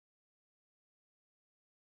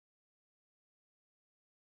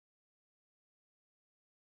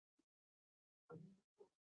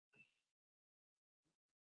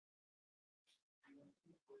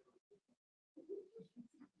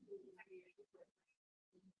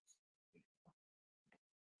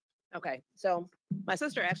Okay, so my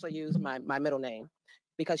sister actually used my middle name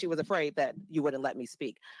because she was afraid that you wouldn't let me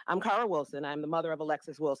speak. I'm Cara Wilson. I'm the mother of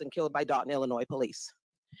Alexis Wilson, killed by Dolton, Illinois police.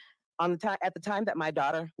 At the time that my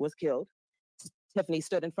daughter was killed, Tiffany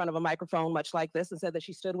stood in front of a microphone much like this and said that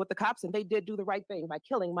she stood with the cops, and they did do the right thing by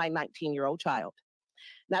killing my 19-year-old child.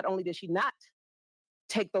 Not only did she not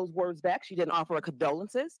take those words back, she didn't offer her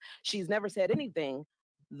condolences. She's never said anything.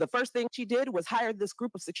 The first thing she did was hire this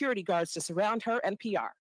group of security guards to surround her and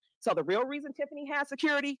PR. So the real reason Tiffany has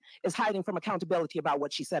security is hiding from accountability about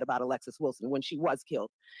what she said about Alexis Wilson when she was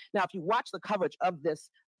killed. Now, if you watch the coverage of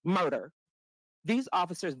this murder, these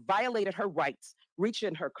officers violated her rights, reached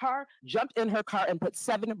in her car, jumped in her car, and put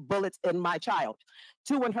 7 bullets in my child,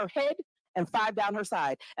 2 in her head and 5 down her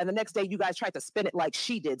side. And the next day, you guys tried to spin it like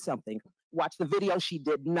she did something. Watch the video. She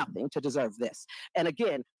did nothing to deserve this. And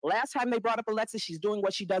again, last time they brought up Alexis, she's doing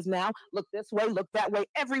what she does now. Look this way, look that way,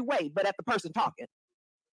 every way, but at the person talking.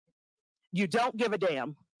 You don't give a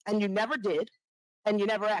damn, and you never did, and you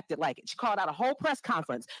never acted like it. She called out a whole press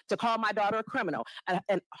conference to call my daughter a criminal,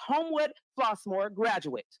 an Homewood Flossmoor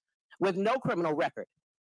graduate with no criminal record.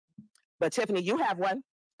 But Tiffany, you have one,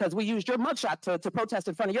 because we used your mugshot to protest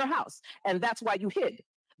in front of your house, and that's why you hid.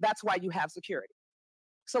 That's why you have security.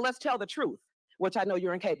 So let's tell the truth, which I know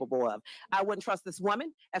you're incapable of. I wouldn't trust this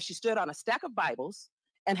woman if she stood on a stack of Bibles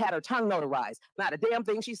and had her tongue notarized. Not a damn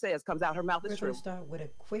thing she says comes out her mouth is true. We're going to start with a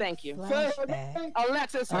quick Thank you. flashback.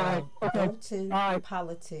 Alexis. Dolton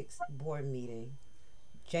Politics Board Meeting,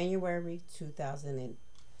 January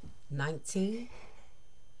 2019.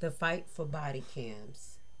 The fight for body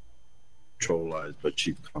cams. Trollized, but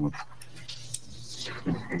Chief Connor.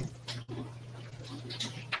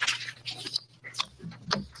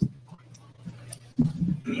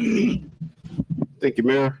 Thank you,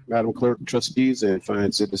 Mayor, Madam Clerk, trustees, and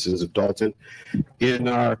fine citizens of Dolton. In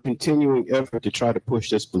our continuing effort to try to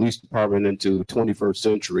push this police department into the 21st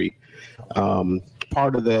century,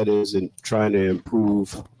 part of that is in trying to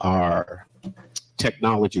improve our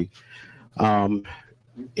technology. And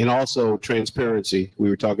also transparency. We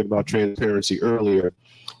were talking about transparency earlier.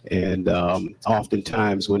 And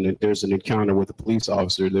oftentimes when there's an encounter with a police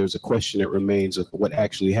officer, there's a question that remains of what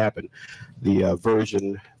actually happened. The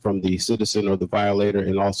version from the citizen or the violator,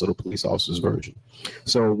 and also the police officer's version.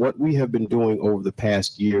 So what we have been doing over the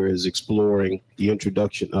past year is exploring the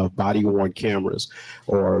introduction of body-worn cameras,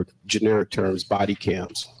 or generic terms, body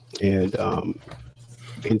cams. And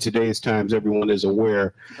in today's times, everyone is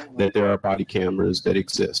aware that there are body cameras that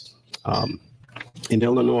exist. In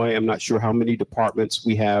Illinois, I'm not sure how many departments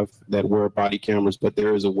we have that wear body cameras, but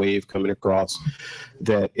there is a wave coming across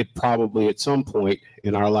that it probably at some point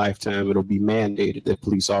in our lifetime, it'll be mandated that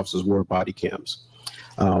police officers wear body cams.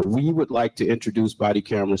 We would like to introduce body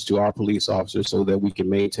cameras to our police officers so that we can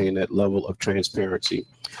maintain that level of transparency.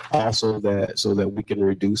 Also so that we can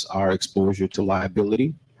reduce our exposure to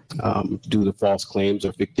liability due to false claims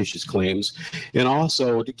or fictitious claims, and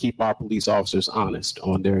also to keep our police officers honest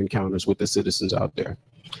on their encounters with the citizens out there.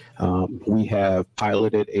 We have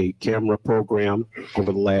piloted a camera program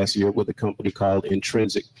over the last year with a company called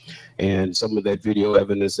Intrinsic, and some of that video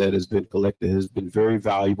evidence that has been collected has been very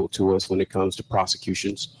valuable to us when it comes to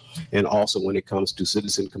prosecutions, and also when it comes to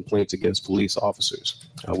citizen complaints against police officers.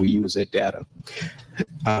 We use that data.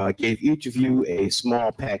 Gave each of you a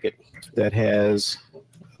small packet that has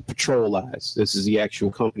Patrol Eyes. This is the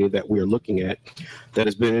actual company that we're looking at that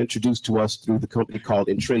has been introduced to us through the company called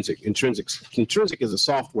Intrinsic. Intrinsic is a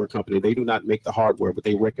software company. They do not make the hardware, but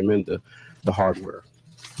they recommend the hardware.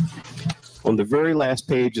 On the very last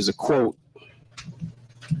page is a quote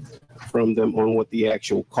from them on what the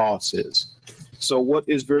actual cost is. So what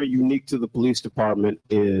is very unique to the police department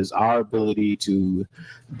is our ability to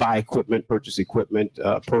buy equipment, purchase equipment,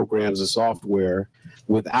 programs and software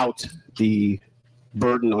without the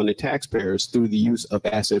burden on the taxpayers through the use of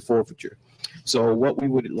asset forfeiture. So what we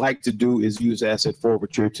would like to do is use asset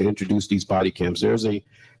forfeiture to introduce these body cams. There's a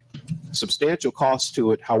substantial cost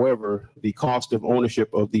to it. However, the cost of ownership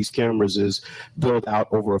of these cameras is built out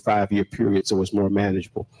over a 5-year period, so it's more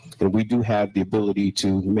manageable. And we do have the ability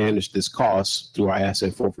to manage this cost through our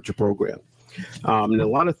asset forfeiture program.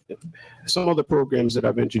 And some other programs that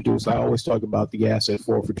I've introduced, I always talk about the asset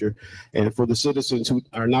forfeiture. And for the citizens who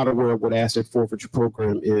are not aware of what asset forfeiture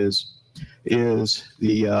program is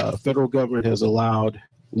the federal government has allowed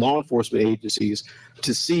law enforcement agencies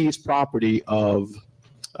to seize property of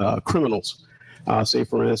criminals. Say,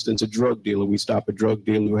 for instance, a drug dealer. We stop a drug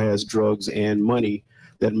dealer who has drugs and money.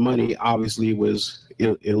 That money obviously was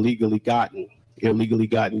illegally gotten. illegally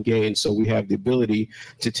gotten gains. So we have the ability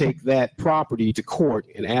to take that property to court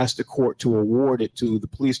and ask the court to award it to the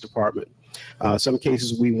police department. Some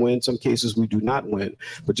cases we win, some cases we do not win.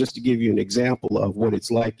 But just to give you an example of what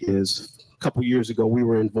it's like is a couple years ago, we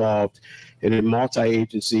were involved in a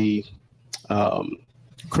multi-agency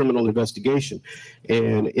criminal investigation,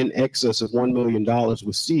 and in excess of $1 million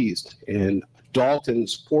was seized. And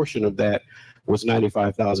Dalton's portion of that was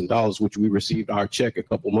 $95,000, which we received our check a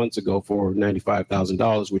couple months ago for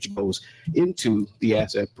 $95,000, which goes into the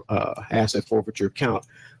asset forfeiture account,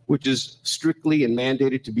 which is strictly and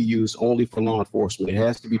mandated to be used only for law enforcement. It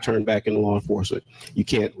has to be turned back into law enforcement. You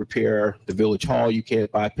can't repair the village hall. You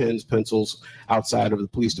can't buy pens, pencils outside of the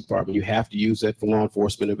police department. You have to use that for law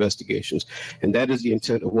enforcement investigations. And that is the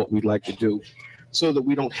intent of what we'd like to do, so that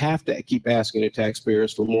we don't have to keep asking the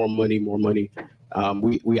taxpayers for more money, more money.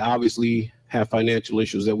 We obviously have financial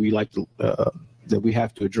issues that we like to that we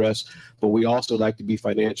have to address, but we also like to be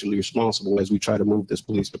financially responsible as we try to move this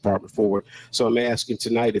police department forward. So I'm asking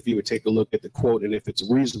tonight if you would take a look at the quote, and if it's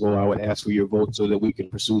reasonable, I would ask for your vote so that we can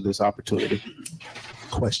pursue this opportunity.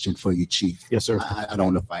 Question for you, Chief. Yes, sir. I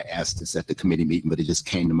don't know if I asked this at the committee meeting, but it just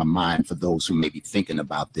came to my mind for those who may be thinking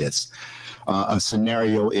about this. A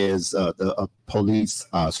scenario is a police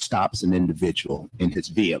stops an individual in his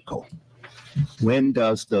vehicle. When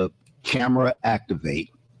does the camera activate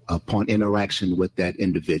upon interaction with that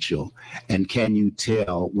individual? And can you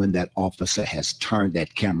tell when that officer has turned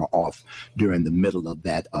that camera off during the middle of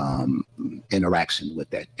that interaction with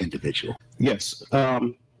that individual? Yes.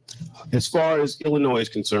 As far as Illinois is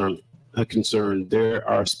concerned, there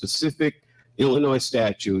are specific Illinois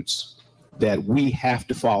statutes that we have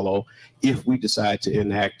to follow if we decide to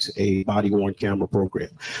enact a body-worn camera program.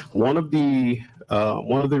 One of the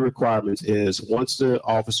requirements is once the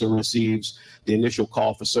officer receives the initial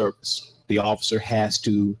call for service, the officer has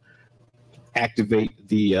to activate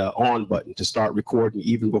the on button to start recording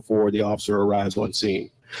even before the officer arrives on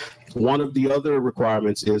scene. One of the other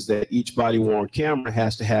requirements is that each body-worn camera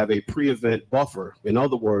has to have a pre-event buffer. In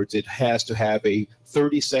other words, it has to have a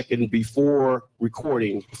 30-second before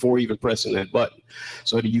recording, before even pressing that button,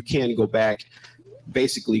 so that you can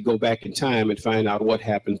basically go back in time and find out what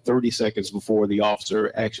happened 30 seconds before the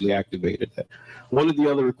officer actually activated that. One of the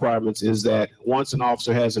other requirements is that once an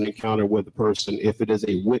officer has an encounter with a person, if it is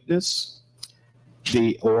a witness,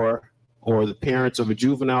 or the parents of a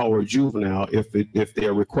juvenile or a juvenile, if they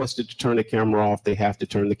are requested to turn the camera off, they have to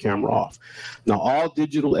turn the camera off. Now, all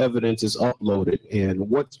digital evidence is uploaded, and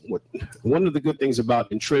one of the good things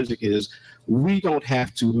about Intrinsic is we don't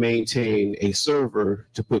have to maintain a server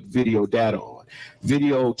to put video data on.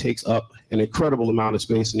 Video takes up an incredible amount of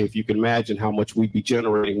space, and if you can imagine how much we'd be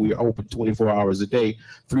generating, we are open 24 hours a day,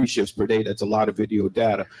 3 shifts per day. That's a lot of video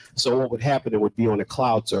data. So what would happen, it would be on a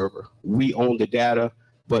cloud server. We own the data,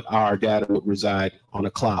 but our data would reside on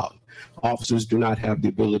a cloud. Officers do not have the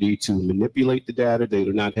ability to manipulate the data. They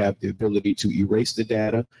do not have the ability to erase the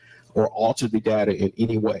data or alter the data in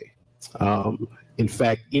any way. In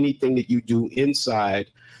fact, anything that you do inside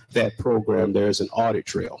that program, there's an audit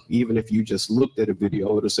trail. Even if you just looked at a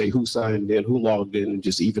video, it'll say who signed in, who logged in, and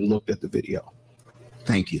just even looked at the video.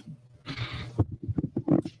 Thank you.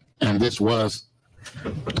 And this was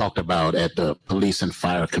talked about at the Police and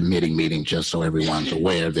Fire Committee meeting, just so everyone's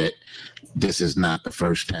aware that this is not the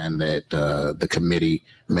first time that the committee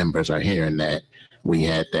members are hearing that. We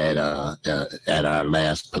had that at our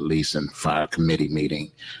last Police and Fire Committee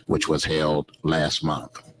meeting, which was held last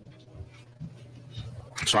month.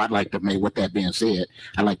 So I'd like to make, with that being said,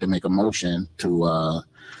 I'd like to make a motion to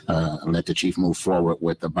let the chief move forward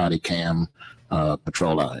with the body cam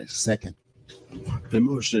patrol eyes. Second. The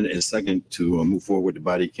motion is second to move forward with the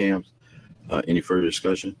body cams. Any further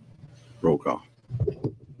discussion? Roll call.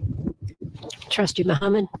 Trustee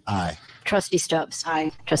Muhammad. Aye. Trustee Stubbs.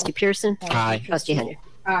 Aye. Trustee Pearson. Aye. Trustee Henry.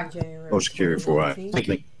 Motion carried 4 ayes. Thank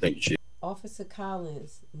you, Chief. Officer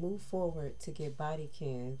Collins moved forward to get body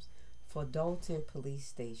cams for Dolton Police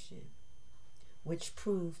Station, which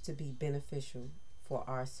proved to be beneficial for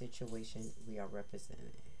our situation we are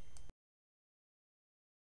representing.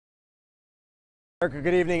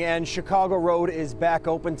 Good evening, and Chicago Road is back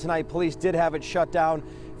open tonight. Police did have it shut down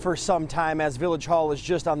for some time as Village Hall is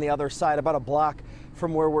just on the other side, about a block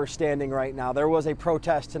from where we're standing right now. There was a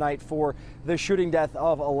protest tonight for the shooting death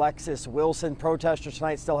of Alexis Wilson. Protesters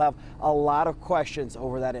tonight still have a lot of questions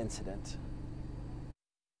over that incident.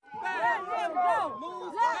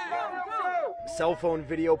 Cell phone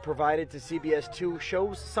video provided to CBS2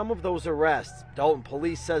 shows some of those arrests. Dolton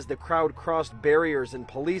police says the crowd crossed barriers and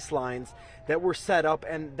police lines that were set up,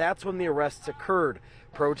 and that's when the arrests occurred.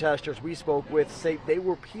 Protesters we spoke with say they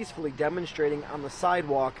were peacefully demonstrating on the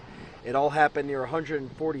sidewalk. It all happened near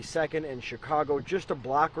 142nd in Chicago, just a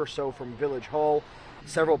block or so from Village Hall.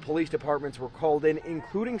 Several police departments were called in,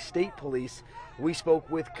 including state police. We spoke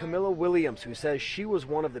with Camilla Williams, who says she was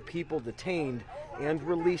one of the people detained and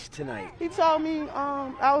released tonight. He told me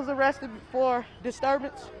I was arrested for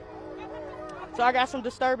disturbance. So I got some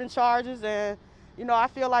disturbance charges, and you know, I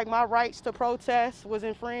feel like my rights to protest was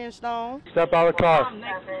infringed on. Step out of the car.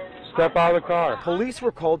 Step out of the car. Police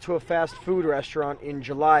were called to a fast food restaurant in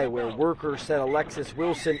July where workers said Alexis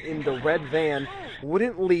Wilson in the red van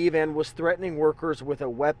wouldn't leave and was threatening workers with a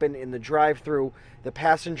weapon in the drive-thru. The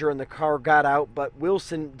passenger in the car got out, but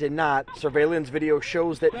Wilson did not. Surveillance video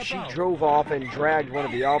shows that she drove off and dragged one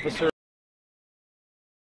of the officers.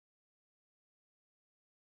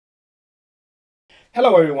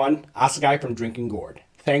 Hello everyone, Asagai from Drinking Gourd.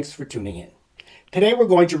 Thanks for tuning in. Today we're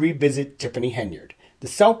going to revisit Tiffany Henyard, the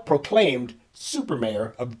self-proclaimed super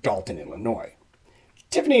mayor of Dolton, Illinois.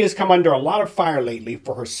 Tiffany has come under a lot of fire lately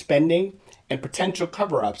for her spending and potential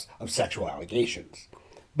cover-ups of sexual allegations.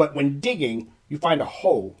 But when digging, you find a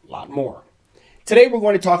whole lot more. Today we're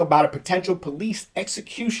going to talk about a potential police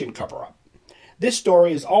execution cover-up. This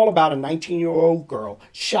story is all about a 19-year-old girl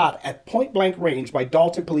shot at point-blank range by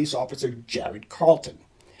Dolton police officer Jared Carlton.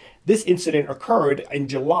 This incident occurred in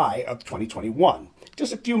July of 2021,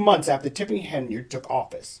 just a few months after Tiffany Henyard took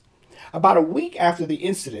office. About a week after the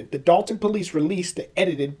incident, the Dolton police released the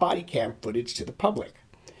edited body cam footage to the public.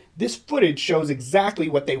 This footage shows exactly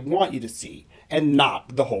what they want you to see, and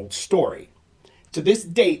not the whole story. To this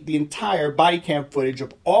date, the entire body cam footage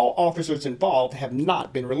of all officers involved have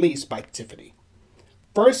not been released by Tiffany.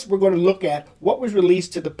 First, we're going to look at what was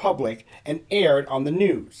released to the public and aired on the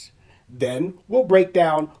news. Then, we'll break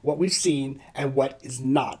down what we've seen and what is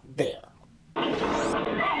not there.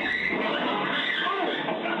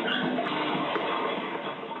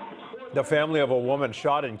 The family of a woman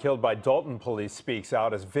shot and killed by Dolton police speaks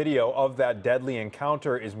out as video of that deadly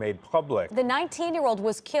encounter is made public. The 19-year-old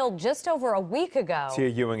was killed just over a week ago. Tia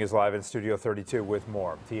Ewing is live in Studio 32 with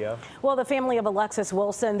more. Tia? Well, the family of Alexis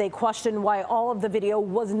Wilson, they questioned why all of the video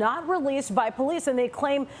was not released by police, and they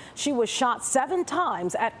claim she was shot 7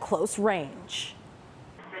 times at close range.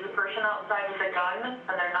 There's a person outside with a gun,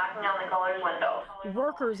 and they're knocking on the caller's window.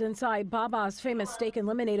 Workers inside Baba's famous steak and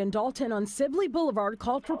lemonade in Dolton on Sibley Boulevard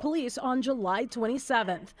called for police on July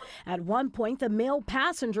 27th. At one point, the male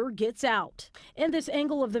passenger gets out. In this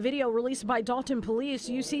angle of the video released by Dolton police,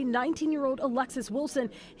 you see 19-year-old Alexis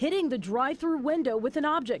Wilson hitting the drive-through window with an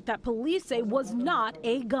object that police say was not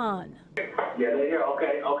a gun. Yeah, they're here.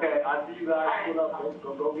 Okay. I see you guys.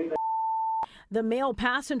 Go get that. The male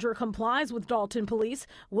passenger complies with Dolton police.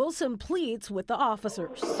 Wilson pleads with the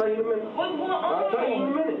officers. I'll tell you in a minute. I'll tell you in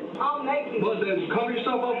a minute. I'll make you. But then cover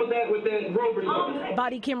yourself up with that rope or something.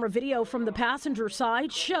 Body camera video from the passenger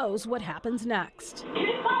side shows what happens next.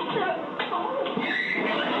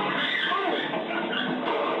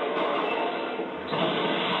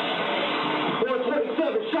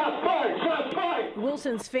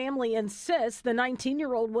 Wilson's family insists the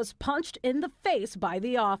 19-year-old was punched in the face by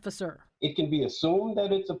the officer. It can be assumed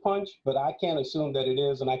that it's a punch, but I can't assume that it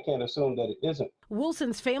is, and I can't assume that it isn't.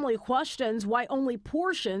 Wilson's family questions why only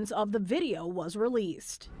portions of the video was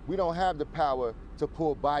released. We don't have the power to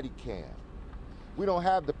pull body cam. We don't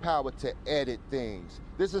have the power to edit things.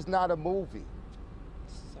 This is not a movie.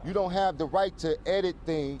 You don't have the right to edit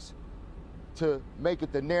things to make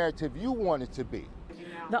it the narrative you want it to be.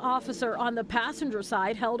 The officer on the passenger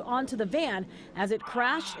side held onto the van as it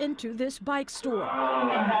crashed into this bike store.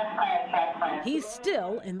 He's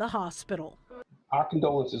still in the hospital. Our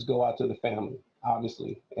condolences go out to the family,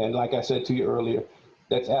 obviously. And like I said to you earlier,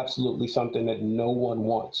 that's absolutely something that no one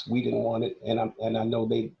wants. We didn't want it, and I know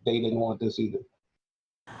they didn't want this either.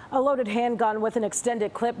 A loaded handgun with an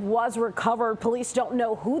extended clip was recovered. Police don't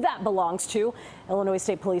know who that belongs to. Illinois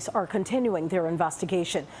State Police are continuing their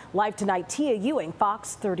investigation. Live tonight, Tia Ewing,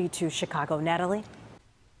 Fox 32 Chicago. Natalie?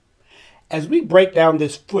 As we break down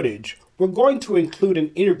this footage, we're going to include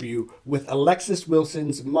an interview with Alexis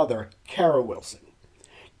Wilson's mother, Kara Wilson.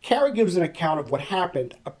 Kara gives an account of what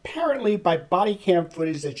happened, apparently by body cam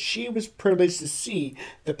footage that she was privileged to see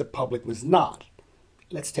that the public was not.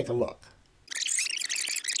 Let's take a look.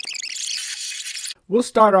 We'll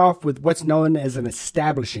start off with what's known as an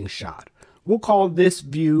establishing shot. We'll call this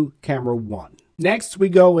view camera 1. Next, we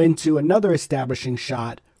go into another establishing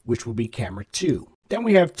shot, which will be camera 2. Then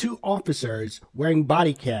we have 2 officers wearing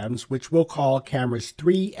body cams, which we'll call cameras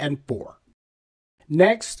 3 and 4.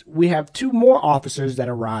 Next, we have 2 more officers that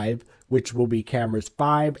arrive, which will be cameras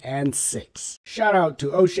 5 and 6. Shout out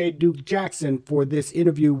to O'Shea Duke Jackson for this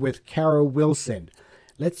interview with Carol Wilson.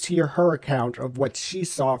 Let's hear her account of what she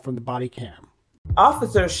saw from the body cam.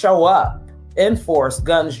 Officers show up in force,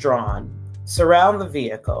 guns drawn, surround the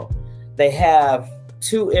vehicle. They have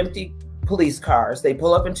 2 empty police cars. They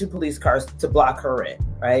pull up in 2 police cars to block her in,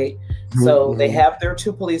 right? So they have their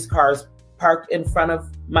 2 police cars parked in front of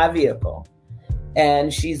my vehicle,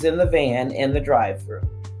 and she's in the van in the drive-thru.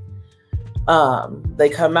 They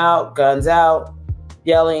come out, guns out,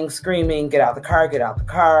 yelling, screaming, get out the car, get out the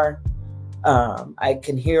car. I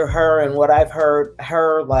can hear her, and what I've heard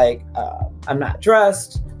her like, I'm not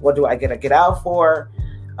dressed. What do I gotta get out for?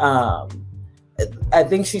 I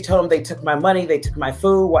think she told them they took my money, they took my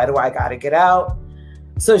food. Why do I gotta get out?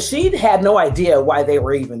 So she had no idea why they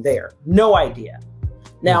were even there. No idea.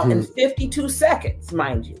 Now, in 52 seconds,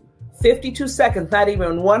 mind you, 52 seconds, not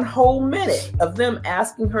even 1 whole minute of them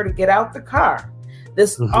asking her to get out the car,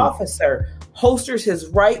 this officer holsters his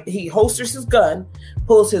gun,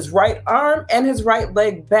 pulls his right arm and his right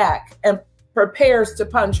leg back, and prepares to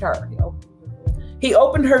punch her. He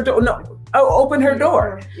opened her door. Opened her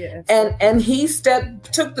door, and he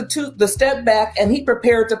took the step back, and he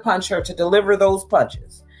prepared to punch her, to deliver those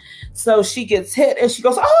punches. So she gets hit, and she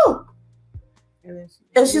goes, "Oh!" And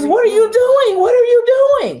she's, "What are you doing? What are you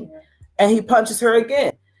doing?" And he punches her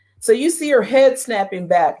again. So you see her head snapping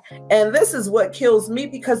back, and this is what kills me,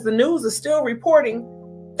 because the news is still reporting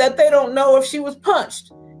that they don't know if she was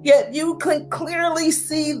punched. Yet you can clearly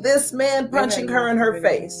see this man punching her in her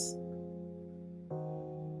face.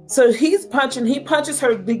 So he's punching, he punches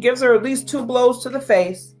her, he gives her at least 2 blows to the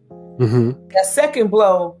face. That second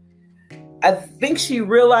blow, I think she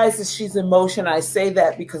realizes she's in motion. I say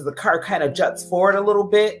that because the car kind of juts forward a little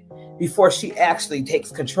bit before she actually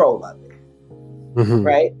takes control of it.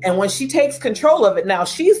 Right? And when she takes control of it, now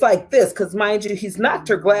she's like this, because mind you, he's knocked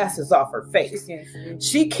her glasses off her face.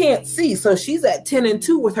 She can't see. So she's at 10 and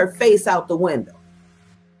 2 with her face out the window.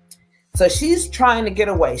 So she's trying to get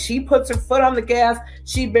away. She puts her foot on the gas.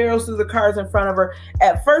 She barrels through the cars in front of her.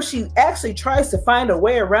 At first, she actually tries to find a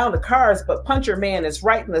way around the cars, but Puncher Man is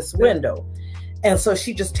right in this window. And so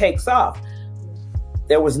she just takes off.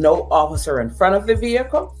 There was no officer in front of the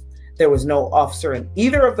vehicle. There was no officer in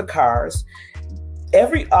either of the cars.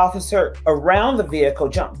 Every officer around the vehicle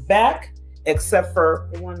jumped back, except for,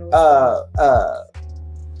 what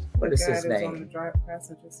is his name? On the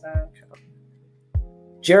passenger side.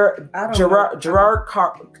 Gerard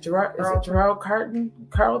Carlton?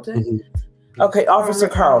 Okay, Officer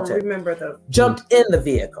Carlton. Remember jumped in the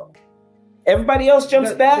vehicle. Everybody else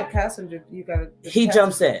jumps back. The passenger, he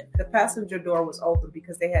jumps in. The passenger door was open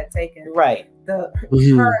because they had taken right. Her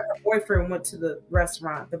and her boyfriend went to the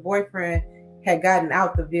restaurant. The boyfriend had gotten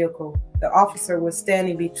out the vehicle. The officer was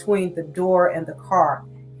standing between the door and the car.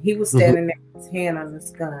 He was standing there with his hand on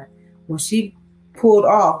his gun. When she pulled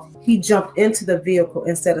off, he jumped into the vehicle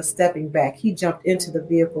instead of stepping back. He jumped into the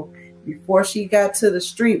vehicle before she got to the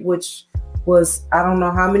street, which was, I don't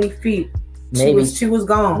know how many feet. She was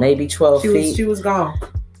gone. Maybe 12 feet. She was gone.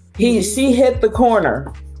 She hit the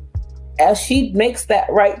corner. As she makes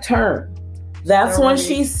that right turn, that's when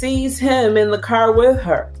she sees him in the car with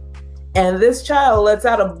her. And this child lets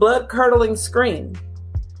out a blood-curdling scream.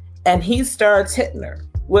 And he starts hitting her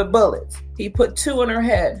with bullets. He put 2 in her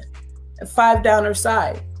head and 5 down her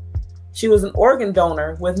side. She was an organ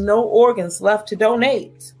donor with no organs left to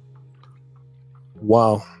donate.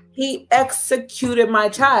 Wow. He executed my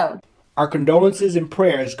child. Our condolences and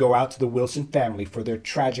prayers go out to the Wilson family for their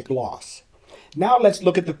tragic loss. Now let's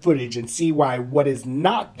look at the footage and see why what is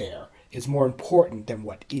not there is more important than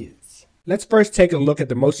what is. Let's first take a look at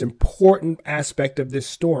the most important aspect of this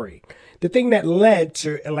story, the thing that led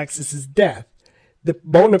to Alexis's death. The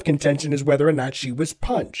bone of contention is whether or not she was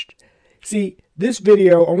punched. See, this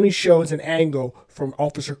video only shows an angle from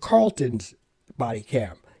Officer Carlton's body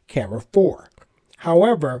cam, camera 4.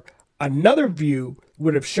 However, another view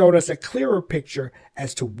would have shown us a clearer picture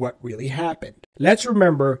as to what really happened. Let's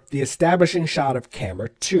remember the establishing shot of camera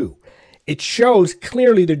 2. It shows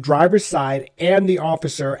clearly the driver's side and the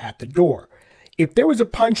officer at the door. If there was a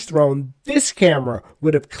punch thrown, this camera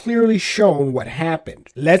would have clearly shown what happened.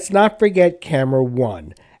 Let's not forget camera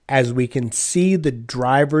 1, as we can see the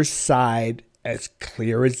driver's side as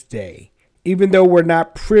clear as day. Even though we're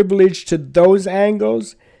not privileged to those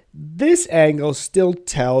angles, this angle still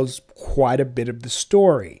tells quite a bit of the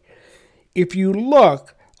story. If you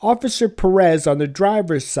look, Officer Perez on the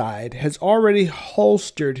driver's side has already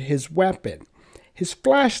holstered his weapon. His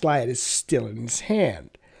flashlight is still in his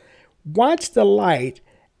hand. Watch the light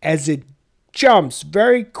as it jumps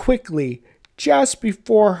very quickly just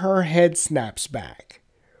before her head snaps back.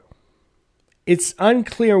 It's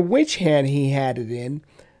unclear which hand he had it in,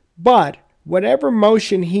 but whatever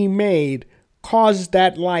motion he made caused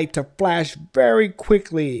that light to flash very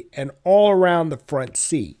quickly and all around the front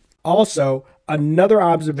seat. Also, another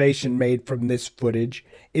observation made from this footage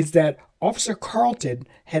is that Officer Carlton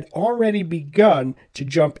had already begun to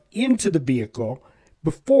jump into the vehicle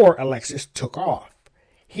before Alexis took off.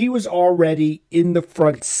 He was already in the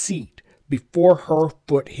front seat before her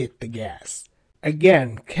foot hit the gas.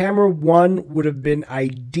 Again, camera 1 would have been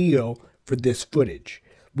ideal for this footage.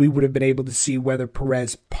 We would have been able to see whether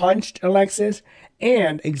PEREZ punched Alexis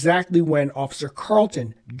and exactly when Officer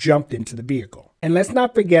Carlton jumped into the vehicle. And let's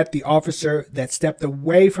not forget the officer that stepped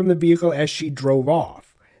away from the vehicle as she drove off.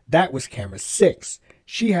 That was camera 6.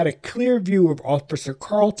 She had a clear view of Officer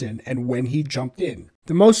Carlton and when he jumped in.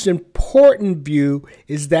 The most important view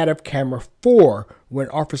is that of camera 4 when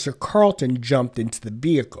Officer Carlton jumped into the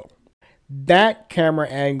vehicle. That camera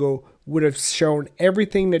angle would have shown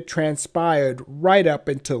everything that transpired right up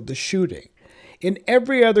until the shooting. In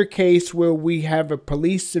every other case where we have a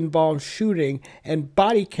police-involved shooting and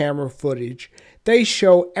body camera footage, they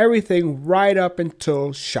show everything right up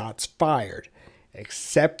until shots fired,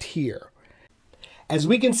 except here. As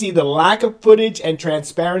we can see, the lack of footage and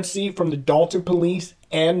transparency from the Dolton police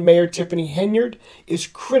and Mayor Tiffany Henyard is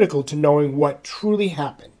critical to knowing what truly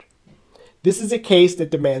happened. This is a case that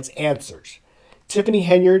demands answers. Tiffany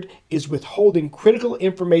Henyard is withholding critical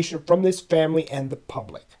information from this family and the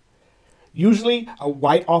public. Usually, a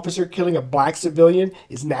white officer killing a black civilian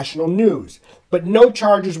is national news, but no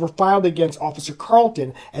charges were filed against Officer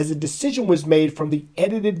Carlton as a decision was made from the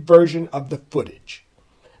edited version of the footage.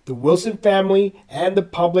 The Wilson family and the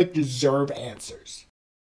public deserve answers.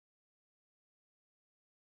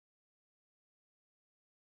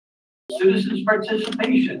 Citizens'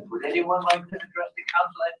 participation. Would anyone like to address the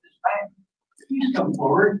council at this time? Please come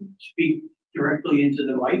forward, speak directly into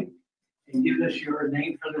the mic, and give us your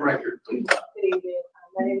name for the record, please. Good evening.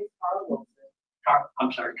 My name is Cara Wilson.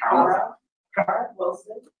 I'm sorry, Cara. Cara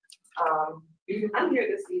Wilson. I'm here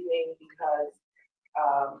this evening because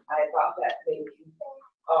I thought that maybe you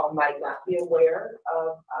might not be aware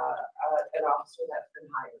of an officer that's been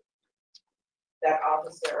hired. That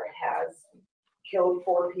officer has killed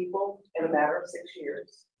 4 people in a matter of 6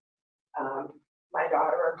 years. My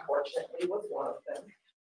daughter, unfortunately, was one of them.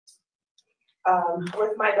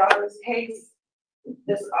 With my daughter's case,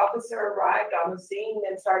 this officer arrived on the scene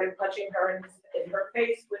and started punching her in her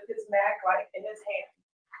face with his mag light in his hand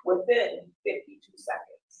within 52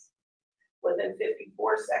 seconds. Within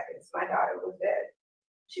 54 seconds, my daughter was dead.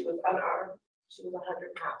 She was unarmed. She was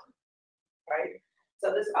 100 pounds, right?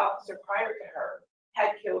 So this officer prior to her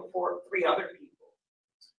had killed 3 other people.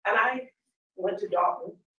 And I went to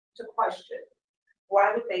Dolton to question,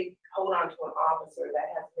 why would they hold on to an officer that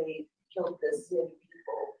has killed this many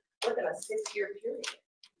people within a 6-year period?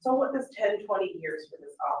 So what does 10, 20 years for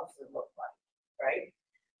this officer look like, right?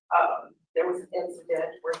 There was an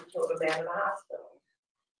incident where he killed a man in the hospital.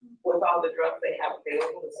 With all the drugs they have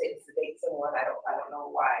available to sedate someone, I don't know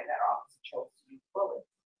why that officer chose to use bullets.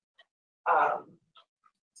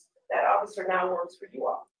 That officer now works for you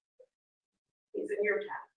all. He's in your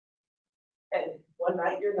town. And one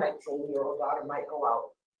night your 19-year-old daughter might go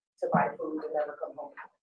out to buy food and never come home.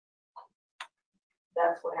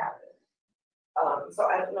 That's what happened. So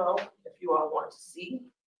I don't know if you all want to see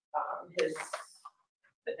the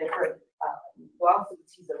different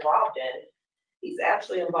lawsuits he's involved in. He's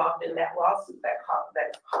actually involved in that lawsuit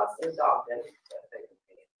that's costing Dolton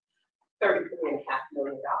 $33.5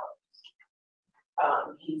 million.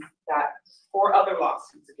 He's got 4 other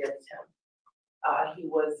lawsuits against him. He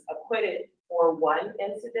was acquitted for 1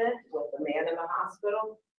 incident with a man in the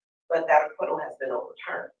hospital, but that acquittal has been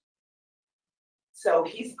overturned. So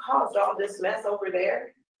he's caused all this mess over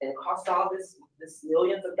there and cost all this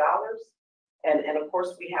millions of dollars. And of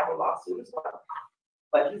course we have a lawsuit as well.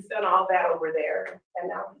 But he's done all that over there and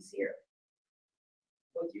now he's here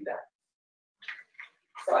with you guys.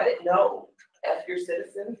 So I didn't know, as your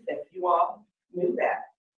citizens, if you all knew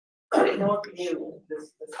that. I didn't know if you knew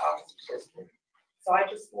this officer's history. So I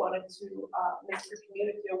just wanted to make your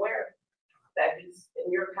community aware that he's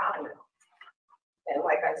in your town now. And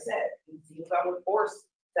like I said, he was on the force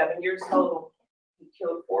 7 years total. He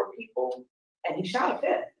killed 4 people and he shot a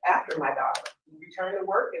 5th after my daughter. He returned to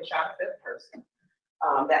work and shot a 5th person.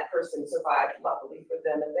 That person survived, luckily for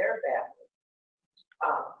them and their family.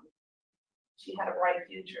 She had a bright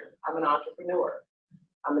future. I'm an entrepreneur.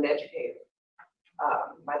 I'm an educator.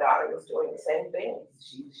 My daughter was doing the same thing.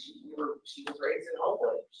 She was raised in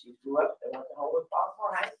Homewood. She grew up and went to Homewood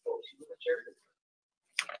Baltimore High School. She was a cheerleader.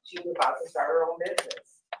 She was about to start her own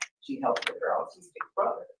business. She helped with her autistic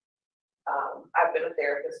brother. I've been a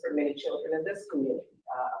therapist for many children in this community,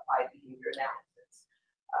 applied behavior analysis.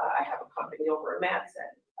 I have a company over in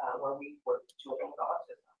Madison where we work with children with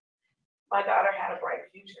autism. My daughter had a bright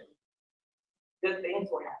future. Good things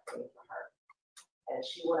were happening for her. And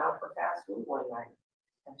she went out for fast food one night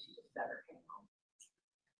and she just never came home.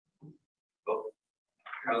 Well,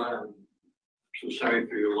 Caroline, I'm so sorry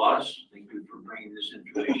for your loss. Thank you for bringing this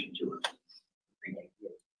information to us. Thank you.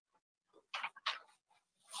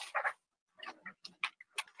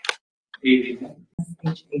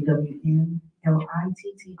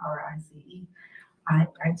 HAWNLITTRICE.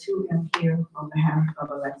 I too am here on behalf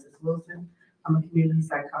of Alexis Wilson. I'm a community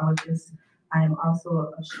psychologist. I am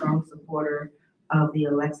also a strong supporter of the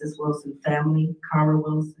Alexis Wilson family, Cara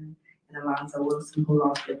Wilson and Alonzo Wilson, who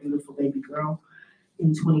lost their beautiful baby girl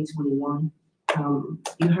in 2021.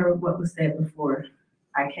 You heard what was said before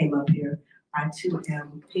I came up here. I too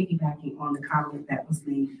am piggybacking on the comment that was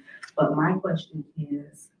made. But my question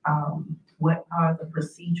is, what are the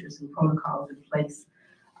procedures and protocols in place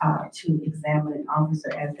to examine an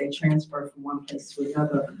officer as they transfer from one place to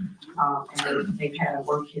another, and they've had a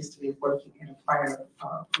work history of working in a prior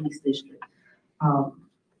police district?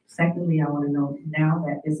 Secondly, I want to know, now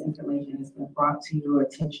that this information has been brought to your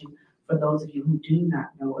attention, for those of you who do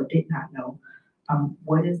not know or did not know,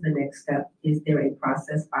 what is the next step? Is there a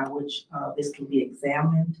process by which this can be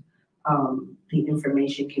examined? The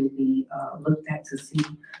information can be looked at to see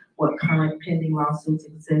what current pending lawsuits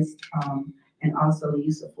exist, and also the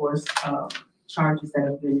use of force charges that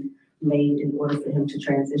have been made in order for him to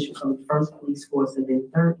transition from the first police force. And then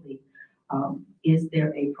thirdly, is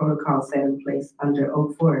there a protocol set in place under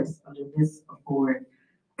Oak Forest, under this board,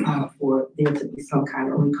 for there to be some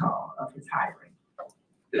kind of recall of his hiring?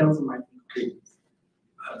 Those are my questions.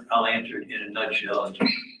 I'll answer it in a nutshell.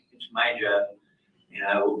 It's my job, and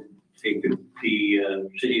I will take the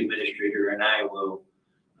city administrator and I will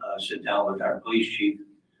sit down with our police chief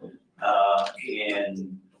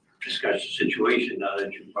and discuss the situation now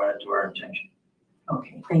that you brought it to our attention.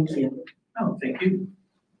 Okay, thank you. Oh, thank you.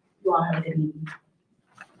 You all have a good evening.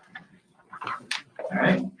 All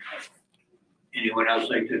right. Anyone else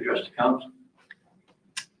like to address the council?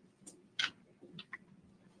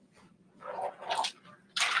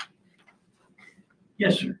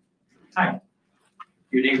 Yes, sir. Hi.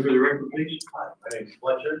 Your name for the record, please? Hi, my name is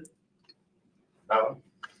Fletcher.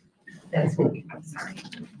 That's okay. I'm sorry.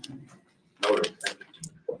 No worries.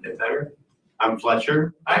 Is better? I'm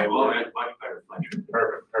Fletcher. I will. Much better, Fletcher.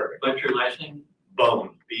 Perfect. Fletcher, last name?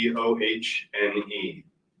 Bone. B-O-H-N-E.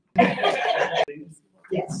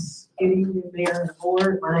 Yes. Good evening, Mayor and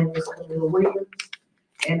Board. My name is Camille Williams,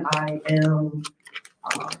 and I am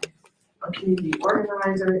a community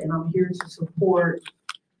organizer, and I'm here to support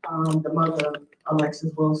the mother of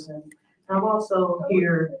Alexis Wilson. And I'm also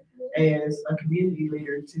here as a community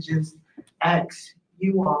leader to just ask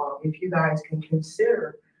you all if you guys can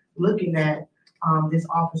consider looking at this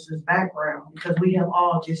officer's background, because we have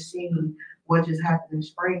all just seen what just happened in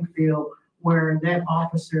Springfield, where that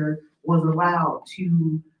officer was allowed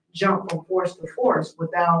to jump from force to force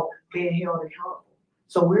without being held accountable.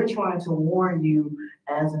 So we're trying to warn you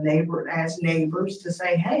as neighbors to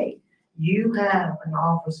say, hey, you have an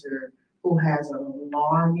officer who has an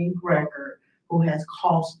alarming record, who has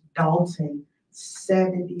cost Dolton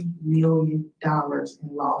 $70 million in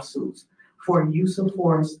lawsuits for use of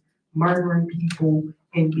force, murdering people,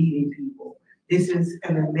 and beating people. This is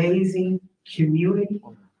an amazing community.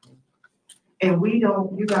 And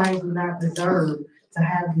you guys do not deserve to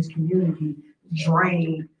have this community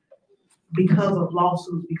drained because of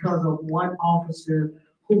lawsuits, because of one officer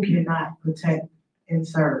who cannot protect and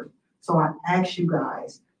serve. So I ask you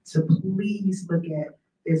guys to please look at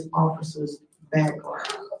this officer's background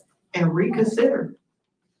and reconsider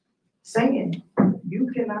saying you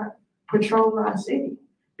cannot patrol our city.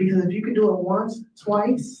 Because if you can do it once,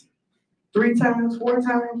 twice, 3 times, 4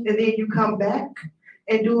 times, and then you come back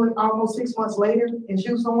and do it almost 6 months later and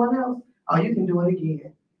shoot someone else, you can do it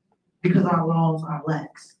again because our laws are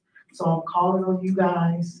lax. So I'm calling on you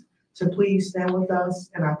guys to please stand with us,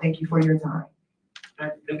 and I thank you for your time.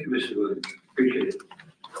 Thank you, Mr. Williams. Appreciate it.